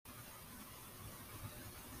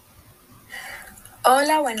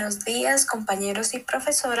Hola, buenos días compañeros y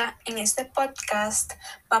profesora. En este podcast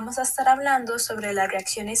vamos a estar hablando sobre las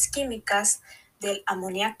reacciones químicas del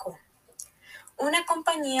amoníaco. Una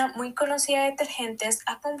compañía muy conocida de detergentes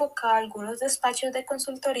ha convocado a algunos despachos de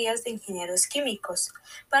consultorías de ingenieros químicos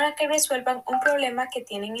para que resuelvan un problema que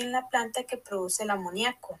tienen en la planta que produce el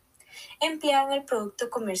amoníaco, empleado en el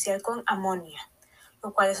producto comercial con amonia,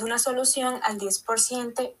 lo cual es una solución al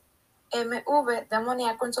 10% mV de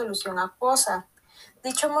amoníaco en solución acuosa.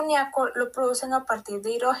 Dicho amoníaco lo producen a partir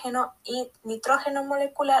de hidrógeno y nitrógeno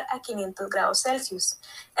molecular a 500 grados Celsius.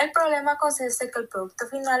 El problema consiste en que el producto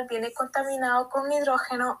final viene contaminado con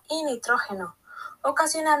hidrógeno y nitrógeno,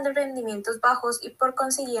 ocasionando rendimientos bajos y por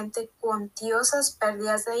consiguiente cuantiosas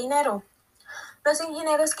pérdidas de dinero. Los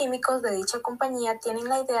ingenieros químicos de dicha compañía tienen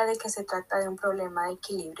la idea de que se trata de un problema de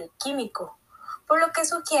equilibrio químico, por lo que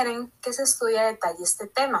sugieren que se estudie a detalle este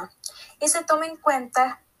tema y se tome en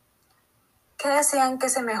cuenta que desean que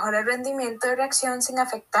se mejore el rendimiento de reacción sin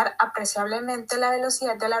afectar apreciablemente la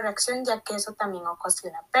velocidad de la reacción, ya que eso también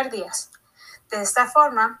ocasiona pérdidas. De esta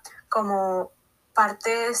forma, como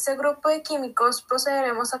parte de este grupo de químicos,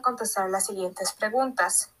 procederemos a contestar las siguientes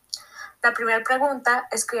preguntas. La primera pregunta: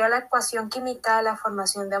 escriba la ecuación química de la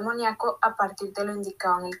formación de amoníaco a partir de lo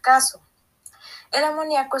indicado en el caso. El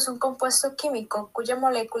amoníaco es un compuesto químico cuya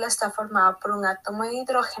molécula está formada por un átomo de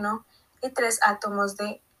hidrógeno y 3 átomos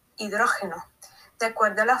de hidrógeno, de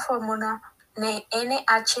acuerdo a la fórmula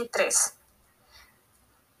NH3.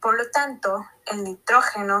 Por lo tanto, el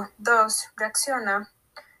nitrógeno 2 reacciona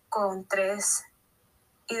con 3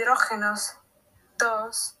 hidrógenos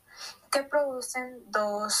 2 que producen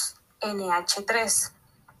 2 NH3.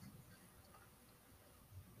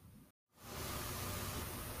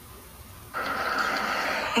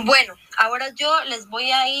 Bueno, ahora yo les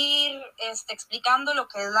voy a ir explicando lo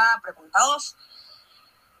que es la pregunta 2.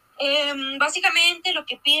 Básicamente lo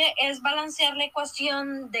que pide es balancear la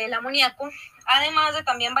ecuación del amoníaco, además de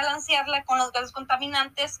también balancearla con los gases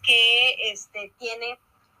contaminantes que tiene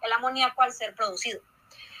el amoníaco al ser producido.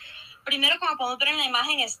 Primero, como podemos ver en la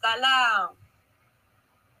imagen, está la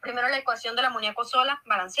ecuación del amoníaco sola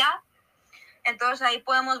balanceada. Entonces ahí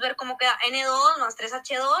podemos ver cómo queda N2 más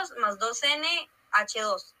 3H2 más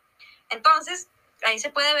 2NH2. Entonces, ahí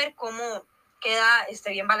se puede ver cómo queda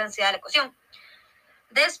bien balanceada la ecuación.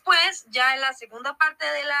 Después, ya en la segunda parte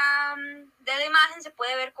de la imagen, se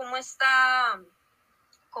puede ver cómo está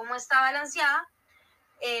balanceada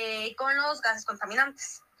con los gases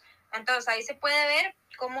contaminantes. Entonces, ahí se puede ver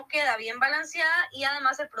cómo queda bien balanceada y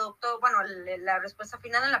además el producto, la respuesta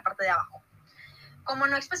final en la parte de abajo. Como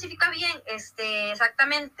no especifica bien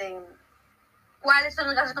exactamente cuáles son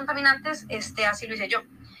los gases contaminantes, así lo hice yo.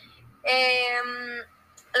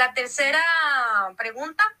 La tercera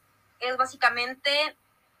pregunta es básicamente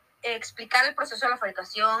explicar el proceso de la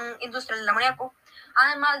fabricación industrial del amoníaco,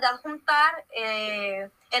 además de adjuntar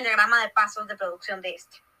el diagrama de pasos de producción de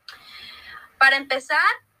este. Para empezar,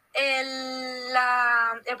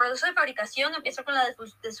 el proceso de fabricación empieza con la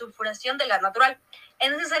desulfuración del gas natural.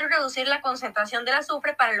 Es necesario reducir la concentración del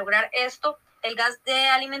azufre. Para lograr esto, el gas de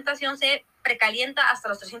alimentación se precalienta hasta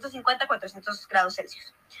los 350-400 grados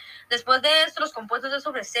Celsius. Después de esto, los compuestos de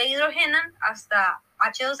azufre se hidrogenan hasta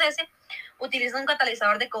H2S, utilizando un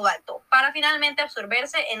catalizador de cobalto para finalmente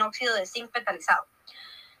absorberse en óxido de zinc metalizado.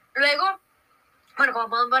 Luego, como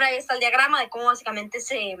podemos ver, ahí está el diagrama de cómo básicamente es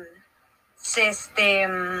el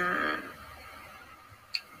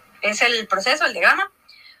proceso, el diagrama.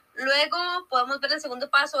 Luego podemos ver el segundo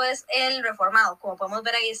paso es el reformado. Como podemos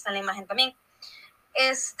ver, ahí está en la imagen también.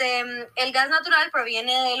 El gas natural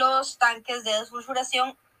proviene de los tanques de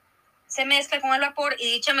desulfuración, se mezcla con el vapor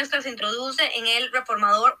y dicha mezcla se introduce en el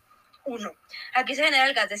reformador 1. Aquí se genera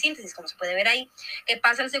el gas de síntesis, como se puede ver ahí, que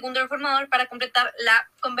pasa al segundo reformador para completar la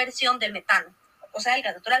conversión del metano, o sea, el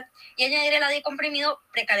gas natural, y añadir el aire comprimido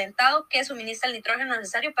precalentado que suministra el nitrógeno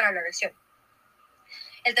necesario para la reacción.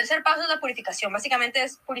 El tercer paso es la purificación. Básicamente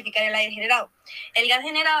es purificar el aire generado. El gas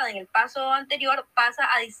generado en el paso anterior pasa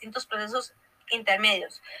a distintos procesos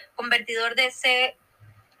intermedios: convertidor de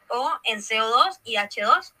CO en CO2 y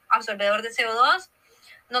H2, absorbedor de CO2,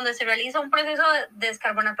 donde se realiza un proceso de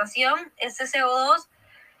descarbonatación. Este CO2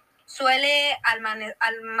 suele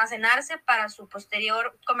almacenarse para su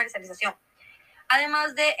posterior comercialización.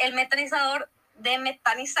 Además de el metanizador, de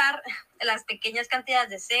metanizar, las pequeñas cantidades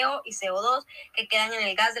de CO y CO2 que quedan en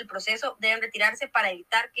el gas del proceso deben retirarse para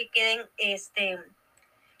evitar que queden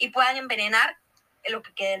y puedan envenenar lo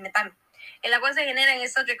que quede del metano. El agua se genera en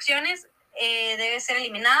estas reacciones, debe ser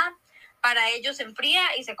eliminada. Para ello se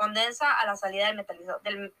enfría y se condensa a la salida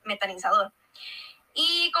del metanizador.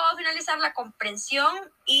 Y como finalizar la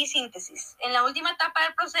comprensión y síntesis. En la última etapa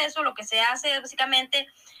del proceso, lo que se hace es básicamente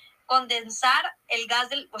condensar el gas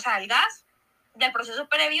del proceso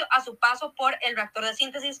previo a su paso por el reactor de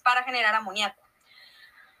síntesis para generar amoníaco.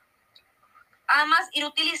 Además, ir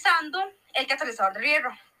utilizando el catalizador de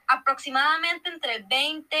hierro. Aproximadamente entre el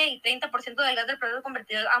 20 y 30% del gas del proceso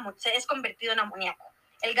es convertido en amoníaco.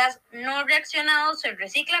 El gas no reaccionado se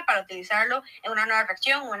recicla para utilizarlo en una nueva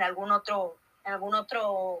reacción o en algún otro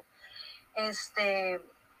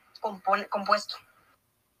compuesto.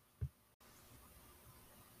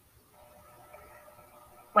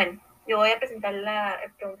 Bueno, yo voy a presentar la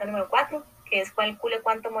pregunta número 4, que es calcule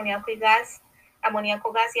cuánto amoníaco, gas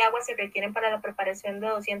y agua se requieren para la preparación de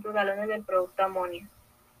 200 galones del producto amonio.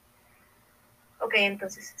 Ok,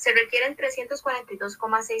 entonces, se requieren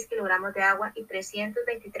 342,6 kilogramos de agua y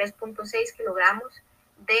 323,6 kilogramos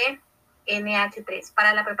de NH3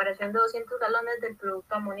 para la preparación de 200 galones del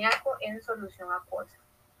producto amoníaco en solución acuosa.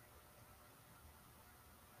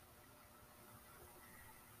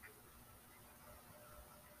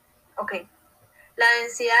 Ok, la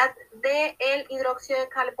densidad del hidróxido de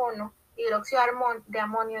amonio, el hidróxido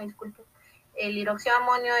de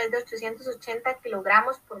amonio es de 880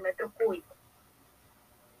 kilogramos por metro cúbico.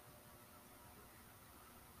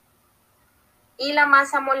 Y la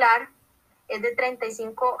masa molar es de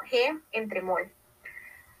 35 G entre mol.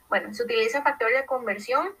 Bueno, se utiliza factor de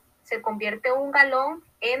conversión, se convierte un galón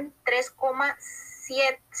en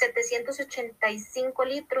 3,785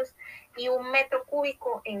 litros y un metro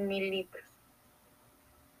cúbico en 1000 litros.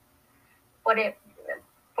 Por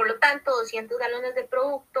lo tanto, 200 galones de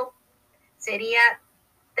producto sería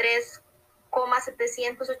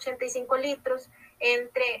 3,785 litros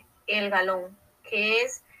entre el galón, que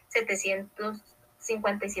es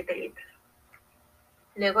 757 litros.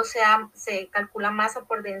 Luego se calcula masa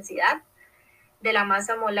por densidad de la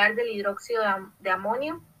masa molar del hidróxido de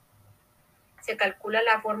amonio. Se calcula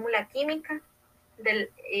la fórmula química.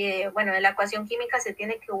 De la ecuación química se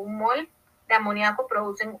tiene que un mol de amoníaco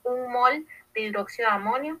producen un mol de hidróxido de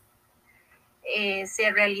amonio.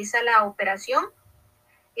 Se realiza la operación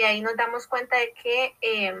y ahí nos damos cuenta de que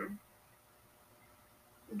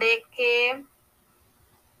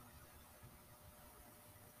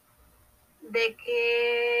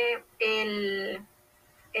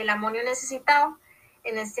el amonio necesitado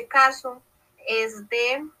en este caso es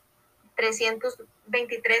de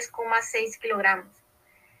 323,6 kilogramos.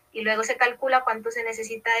 Y luego se calcula cuánto se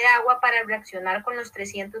necesita de agua para reaccionar con los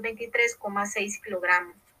 323,6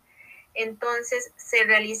 kilogramos. Entonces se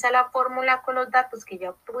realiza la fórmula con los datos que ya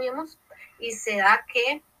obtuvimos y se da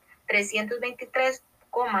que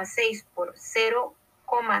 323,6 por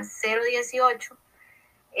 0,018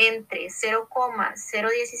 entre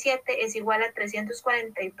 0,017 es igual a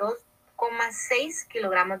 342,6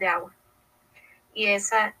 kilogramos de agua. Y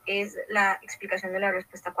esa es la explicación de la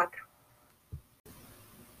respuesta 4.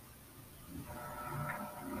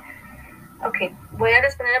 Ok, voy a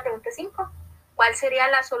responder la pregunta 5. ¿Cuál sería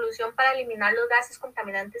la solución para eliminar los gases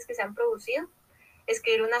contaminantes que se han producido?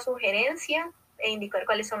 Escribir una sugerencia e indicar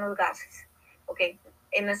cuáles son los gases. Ok,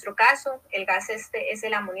 en nuestro caso, el gas es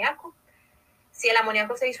el amoníaco. Si el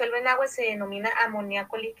amoníaco se disuelve en agua, se denomina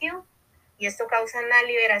amoníaco líquido. Y esto causa una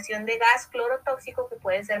liberación de gas clorotóxico que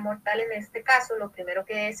puede ser mortal en este caso. Lo primero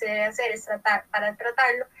que se debe hacer para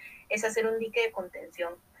tratarlo es hacer un dique de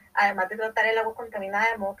contención. Además de tratar el agua contaminada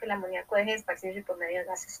de modo que el amoníaco deje de esparcirse por medio de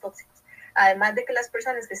gases tóxicos. Además de que las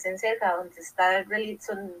personas que estén cerca donde está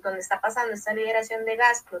pasando esta liberación de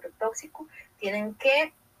gas clorotóxico tienen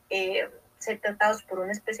que ser tratados por un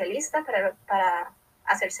especialista para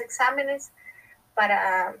hacerse exámenes,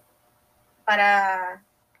 para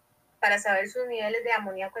saber sus niveles de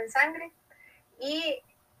amoníaco en sangre. Y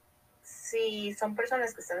si son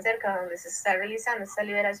personas que están cerca donde se está realizando esta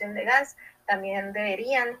liberación de gas, también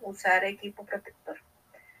deberían usar equipo protector.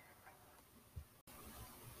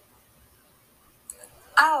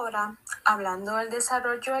 Ahora, hablando del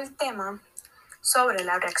desarrollo del tema sobre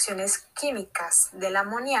las reacciones químicas del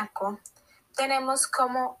amoníaco, tenemos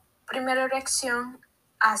como primera reacción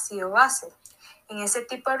ácido-base. En este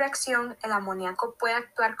tipo de reacción, el amoníaco puede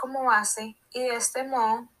actuar como base y de este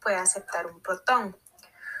modo puede aceptar un protón.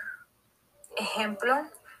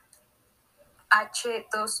 Ejemplo,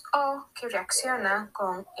 H2O que reacciona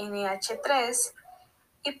con NH3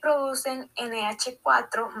 y producen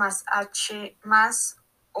NH4 más H más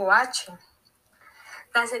OH.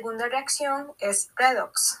 La segunda reacción es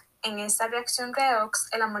redox. En esta reacción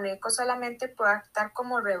redox, el amoníaco solamente puede actuar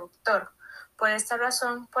como reductor. Por esta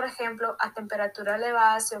razón, por ejemplo, a temperatura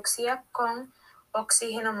elevada se oxida con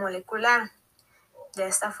oxígeno molecular. De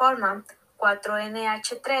esta forma,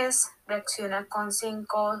 4NH3 reacciona con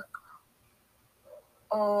 5O2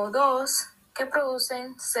 que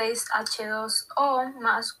producen 6H2O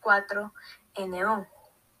más 4NO.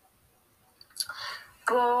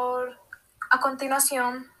 A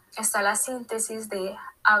continuación está la síntesis de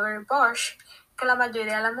Haber-Bosch, que la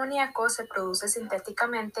mayoría del amoníaco se produce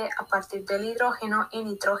sintéticamente a partir del hidrógeno y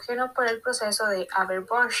nitrógeno por el proceso de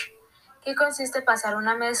Haber-Bosch, que consiste en pasar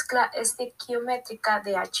una mezcla estequiométrica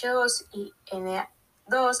de H2 y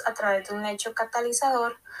N2 a través de un hecho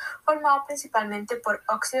catalizador formado principalmente por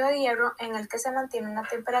óxido de hierro en el que se mantiene una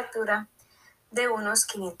temperatura de unos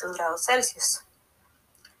 500 grados Celsius.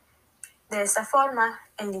 De esta forma,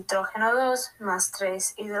 el nitrógeno 2 más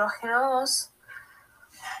 3 hidrógeno 2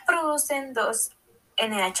 producen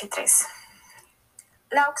 2NH3.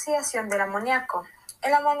 La oxidación del amoníaco.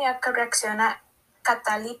 El amoníaco reacciona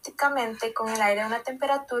catalíticamente con el aire a una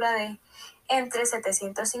temperatura de entre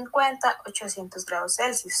 750 y 800 grados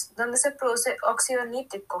Celsius, donde se produce óxido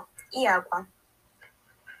nítrico y agua,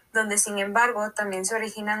 donde sin embargo también se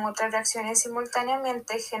originan otras reacciones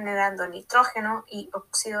simultáneamente generando nitrógeno y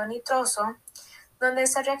óxido nitroso, donde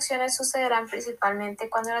estas reacciones sucederán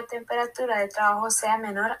principalmente cuando la temperatura de trabajo sea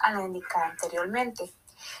menor a la indicada anteriormente.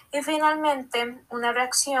 Y finalmente, una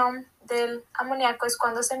reacción del amoníaco es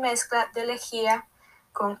cuando se mezcla de lejía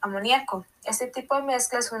con amoníaco. Este tipo de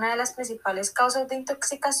mezcla es una de las principales causas de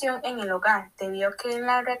intoxicación en el hogar, debido a que en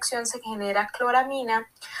la reacción se genera cloramina,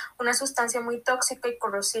 una sustancia muy tóxica y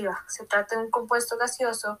corrosiva. Se trata de un compuesto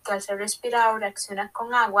gaseoso que al ser respirado reacciona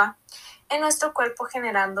con agua en nuestro cuerpo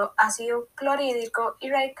generando ácido clorhídrico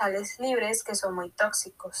y radicales libres que son muy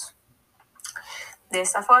tóxicos. De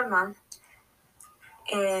esta forma,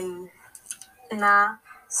 el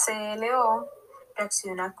NaClO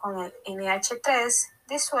reacciona con el NH3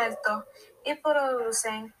 disuelto y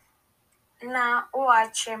producen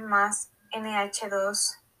NaOH más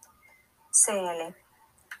NH2Cl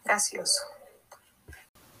gaseoso.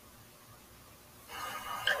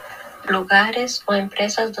 Lugares o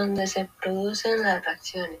empresas donde se producen las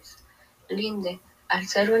reacciones. Linde, al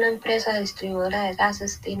ser una empresa distribuidora de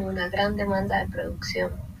gases, tiene una gran demanda de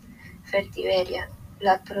producción. Fertiberia,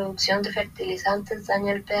 la producción de fertilizantes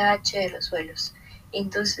daña el pH de los suelos.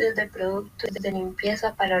 Industrias de productos de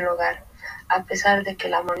limpieza para el hogar. A pesar de que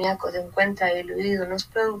el amoníaco se encuentra diluido en los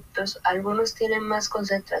productos, algunos tienen más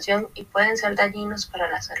concentración y pueden ser dañinos para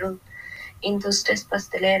la salud. Industrias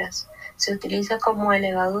pasteleras. Se utiliza como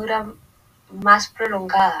levadura más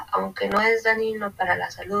prolongada, aunque no es dañino para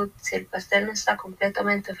la salud. Si el pastel no está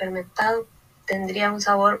completamente fermentado, tendría un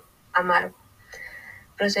sabor amargo.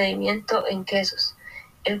 Procedimiento en quesos.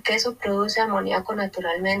 El queso produce amoníaco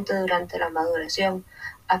naturalmente durante la maduración,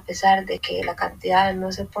 a pesar de que la cantidad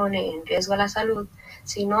no se pone en riesgo a la salud,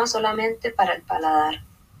 sino solamente para el paladar.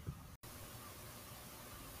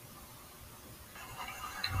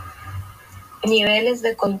 Niveles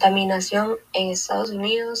de contaminación en Estados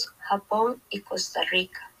Unidos, Japón y Costa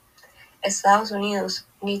Rica. Estados Unidos,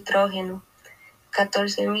 nitrógeno,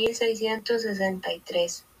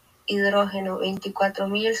 14.663, hidrógeno,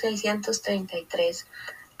 24.633,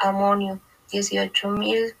 amonio,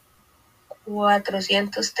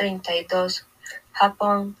 18.432,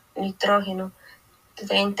 Japón, nitrógeno,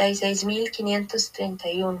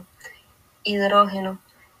 36.531, hidrógeno,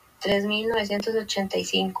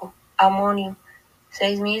 3.985, amonio,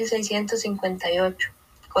 6.658,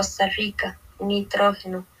 Costa Rica,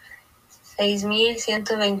 nitrógeno,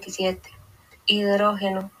 6.127,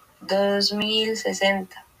 hidrógeno, 2.060,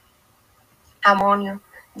 amonio,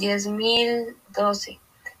 10.012.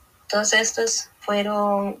 Todos estos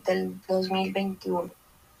fueron del 2021.